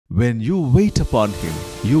When you wait upon Him,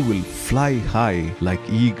 you will fly high like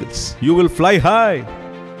eagles. You will fly high.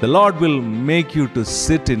 The Lord will make you to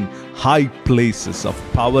sit in high places of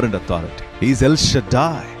power and authority. He is El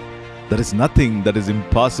Shaddai. There is nothing that is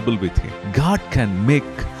impossible with Him. God can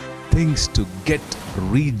make things to get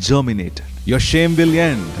regerminated. Your shame will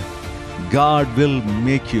end. God will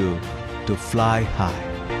make you to fly high.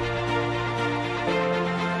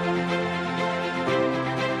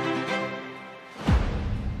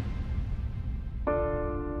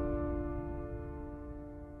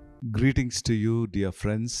 Greetings to you, dear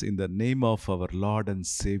friends, in the name of our Lord and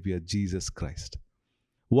Savior Jesus Christ.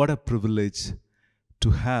 What a privilege to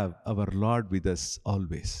have our Lord with us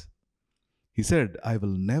always. He said, I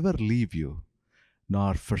will never leave you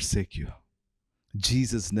nor forsake you.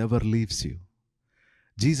 Jesus never leaves you.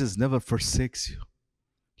 Jesus never forsakes you.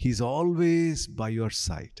 He's always by your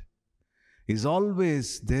side. He's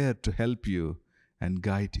always there to help you and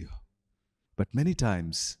guide you. But many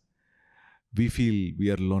times, we feel we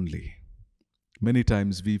are lonely. Many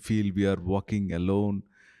times we feel we are walking alone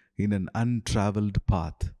in an untraveled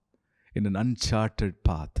path, in an uncharted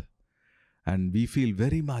path. And we feel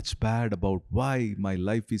very much bad about why my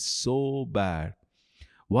life is so bad,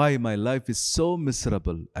 why my life is so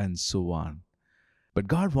miserable, and so on. But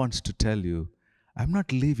God wants to tell you, I'm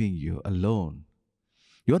not leaving you alone.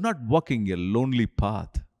 You're not walking a lonely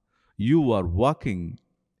path. You are walking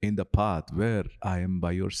in the path where I am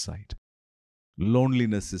by your side.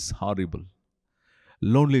 Loneliness is horrible.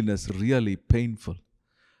 Loneliness really painful.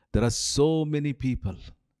 There are so many people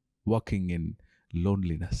walking in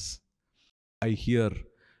loneliness. I hear a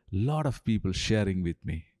lot of people sharing with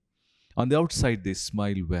me. On the outside they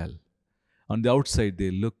smile well. On the outside they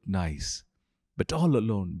look nice. But all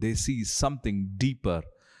alone they see something deeper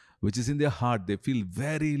which is in their heart. They feel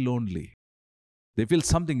very lonely. They feel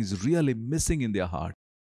something is really missing in their heart.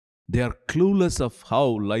 They are clueless of how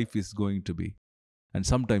life is going to be. And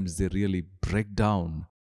sometimes they really break down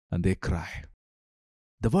and they cry.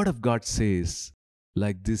 The Word of God says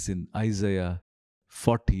like this in Isaiah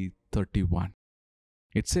 40:31.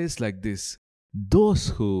 It says like this, those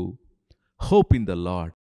who hope in the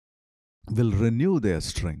Lord will renew their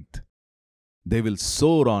strength. They will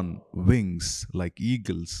soar on wings like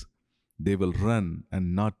eagles. They will run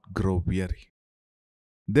and not grow weary.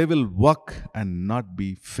 They will walk and not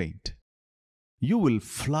be faint. You will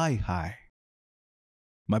fly high.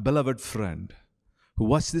 My beloved friend who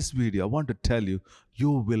watched this video, I want to tell you,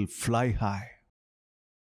 you will fly high.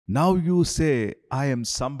 Now you say, I am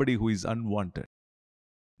somebody who is unwanted.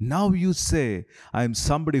 Now you say, I am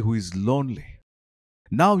somebody who is lonely.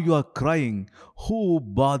 Now you are crying, who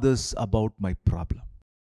bothers about my problem?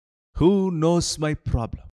 Who knows my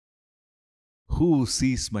problem? Who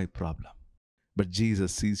sees my problem? But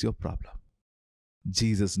Jesus sees your problem.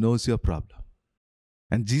 Jesus knows your problem.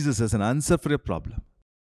 And Jesus has an answer for your problem.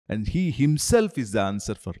 And He Himself is the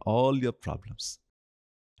answer for all your problems.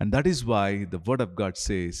 And that is why the Word of God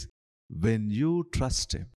says, when you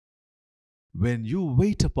trust Him, when you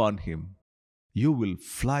wait upon Him, you will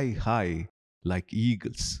fly high like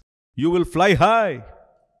eagles. You will fly high.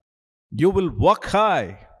 You will walk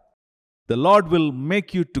high. The Lord will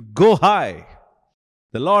make you to go high.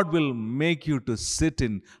 The Lord will make you to sit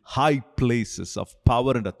in high places of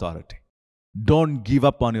power and authority. Don't give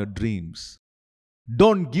up on your dreams.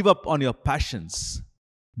 Don't give up on your passions.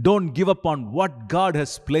 Don't give up on what God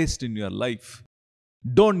has placed in your life.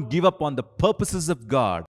 Don't give up on the purposes of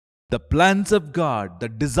God, the plans of God, the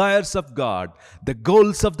desires of God, the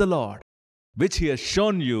goals of the Lord, which He has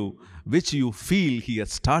shown you, which you feel He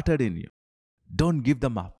has started in you. Don't give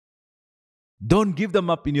them up. Don't give them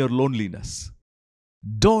up in your loneliness.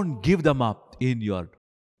 Don't give them up in your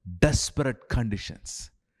desperate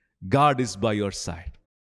conditions. God is by your side.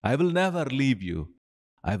 I will never leave you.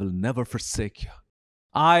 I will never forsake you.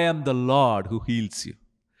 I am the Lord who heals you.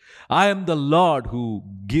 I am the Lord who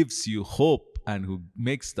gives you hope and who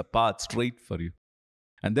makes the path straight for you.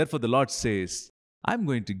 And therefore the Lord says, I'm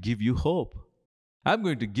going to give you hope. I'm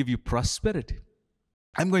going to give you prosperity.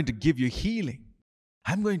 I'm going to give you healing.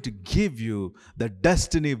 I'm going to give you the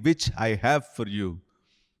destiny which I have for you.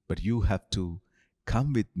 But you have to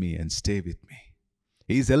come with me and stay with me.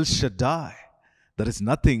 He is El Shaddai. There is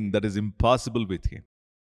nothing that is impossible with Him.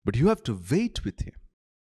 But you have to wait with Him.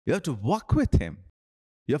 You have to walk with Him.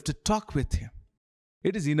 You have to talk with Him.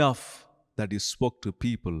 It is enough that you spoke to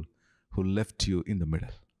people who left you in the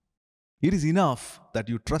middle. It is enough that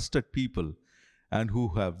you trusted people and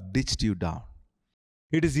who have ditched you down.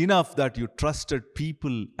 It is enough that you trusted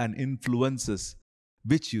people and influences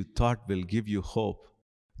which you thought will give you hope.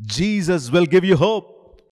 Jesus will give you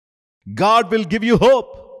hope. God will give you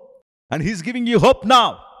hope. And He's giving you hope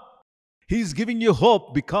now. He's giving you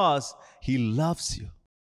hope because He loves you.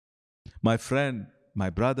 My friend, my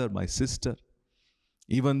brother, my sister,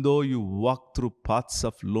 even though you walk through paths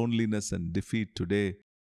of loneliness and defeat today,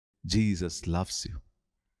 Jesus loves you.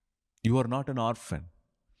 You are not an orphan.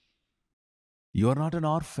 You are not an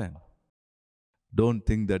orphan. Don't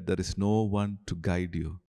think that there is no one to guide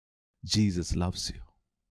you. Jesus loves you.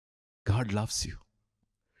 God loves you.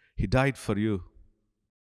 He died for you.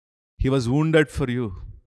 He was wounded for you.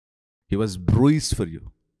 He was bruised for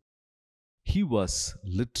you. He was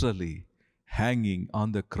literally hanging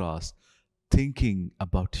on the cross, thinking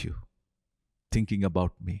about you, thinking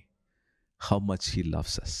about me, how much He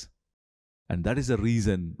loves us. And that is the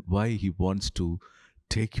reason why He wants to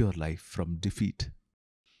take your life from defeat,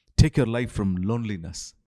 take your life from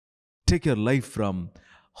loneliness, take your life from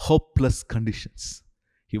hopeless conditions.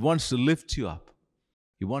 He wants to lift you up.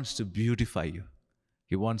 He wants to beautify you.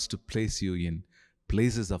 He wants to place you in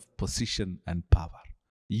places of position and power.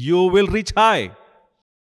 You will reach high.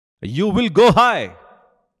 You will go high.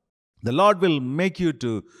 The Lord will make you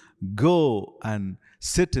to go and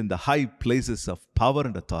sit in the high places of power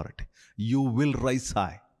and authority. You will rise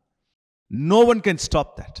high. No one can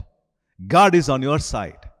stop that. God is on your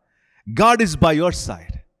side. God is by your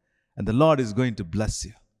side. And the Lord is going to bless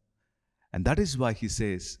you. And that is why He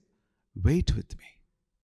says, wait with me.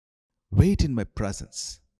 Wait in my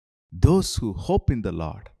presence. Those who hope in the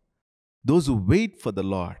Lord, those who wait for the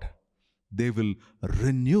Lord, they will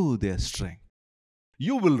renew their strength.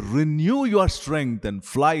 You will renew your strength and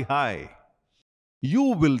fly high. You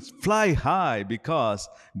will fly high because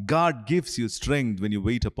God gives you strength when you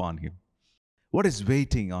wait upon Him. What is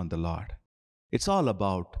waiting on the Lord? It's all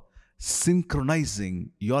about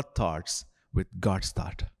synchronizing your thoughts with God's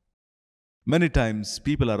thought. Many times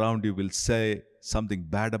people around you will say something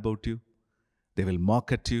bad about you. They will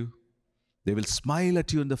mock at you. They will smile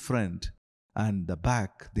at you in the front, and the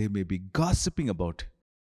back they may be gossiping about you.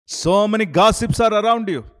 So many gossips are around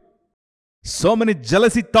you. So many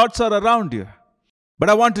jealousy thoughts are around you. But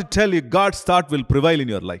I want to tell you, God's thought will prevail in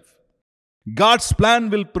your life. God's plan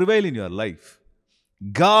will prevail in your life.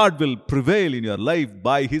 God will prevail in your life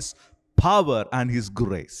by His power and His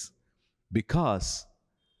grace, because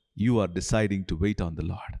you are deciding to wait on the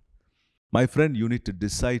Lord. My friend, you need to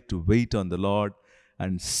decide to wait on the Lord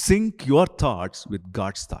and sync your thoughts with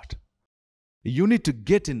God's thought. You need to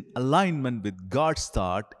get in alignment with God's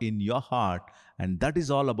thought in your heart, and that is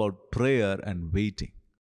all about prayer and waiting.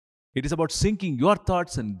 It is about syncing your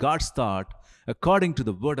thoughts and God's thought according to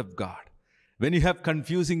the Word of God. When you have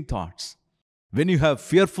confusing thoughts, when you have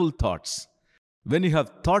fearful thoughts, when you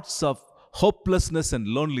have thoughts of hopelessness and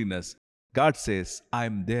loneliness, God says, I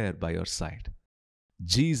am there by your side.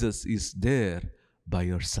 Jesus is there by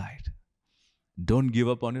your side. Don't give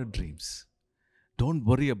up on your dreams. Don't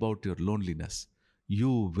worry about your loneliness.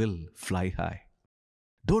 You will fly high.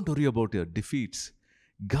 Don't worry about your defeats.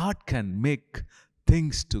 God can make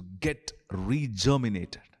things to get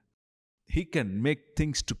regerminated. He can make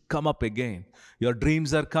things to come up again. Your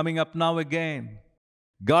dreams are coming up now again.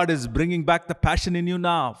 God is bringing back the passion in you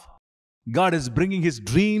now. God is bringing His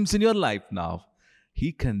dreams in your life now.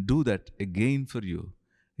 He can do that again for you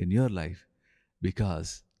in your life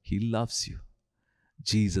because He loves you.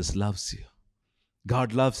 Jesus loves you.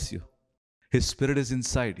 God loves you. His Spirit is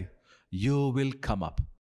inside you. You will come up.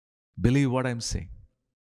 Believe what I'm saying.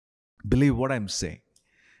 Believe what I'm saying.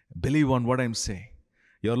 Believe on what I'm saying.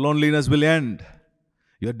 Your loneliness will end.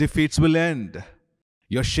 Your defeats will end.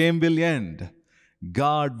 Your shame will end.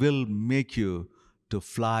 God will make you to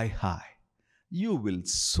fly high. You will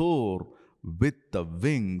soar with the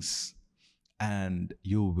wings and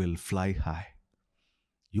you will fly high.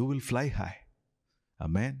 You will fly high.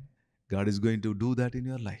 Amen. God is going to do that in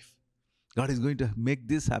your life. God is going to make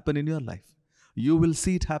this happen in your life. You will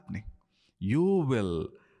see it happening. You will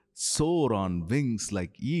soar on wings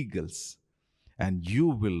like eagles, and you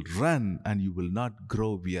will run and you will not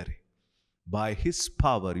grow weary. By His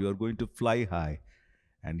power, you are going to fly high,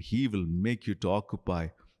 and He will make you to occupy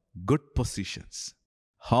good positions,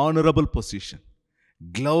 honorable position,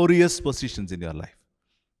 glorious positions in your life.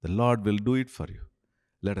 The Lord will do it for you.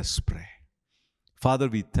 Let us pray. Father,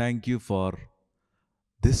 we thank you for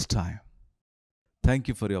this time. Thank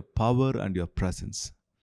you for your power and your presence.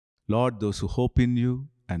 Lord, those who hope in you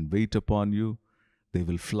and wait upon you, they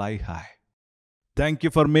will fly high. Thank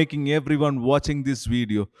you for making everyone watching this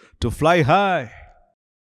video to fly high.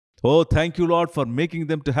 Oh, thank you, Lord, for making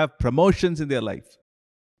them to have promotions in their life.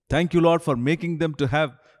 Thank you, Lord, for making them to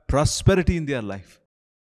have prosperity in their life.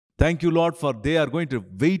 Thank you, Lord, for they are going to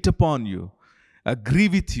wait upon you, agree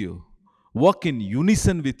with you, walk in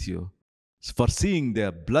unison with you, for seeing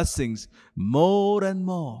their blessings more and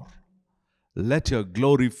more. Let your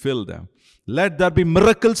glory fill them. Let there be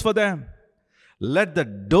miracles for them. Let the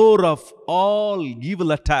door of all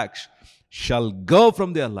evil attacks shall go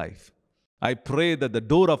from their life. I pray that the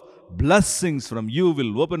door of blessings from you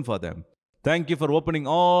will open for them. Thank you for opening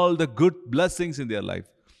all the good blessings in their life.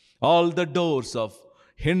 All the doors of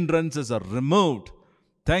hindrances are removed.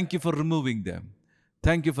 Thank you for removing them.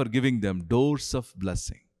 Thank you for giving them doors of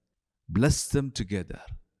blessing. Bless them together.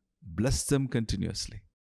 Bless them continuously.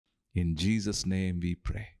 In Jesus' name we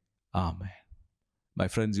pray. Amen. My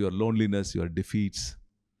friends, your loneliness, your defeats,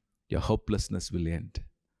 your hopelessness will end.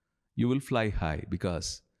 You will fly high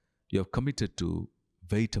because you have committed to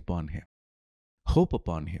wait upon Him. Hope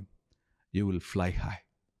upon Him. You will fly high.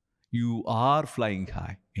 You are flying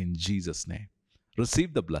high in Jesus' name.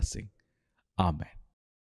 Receive the blessing. Amen.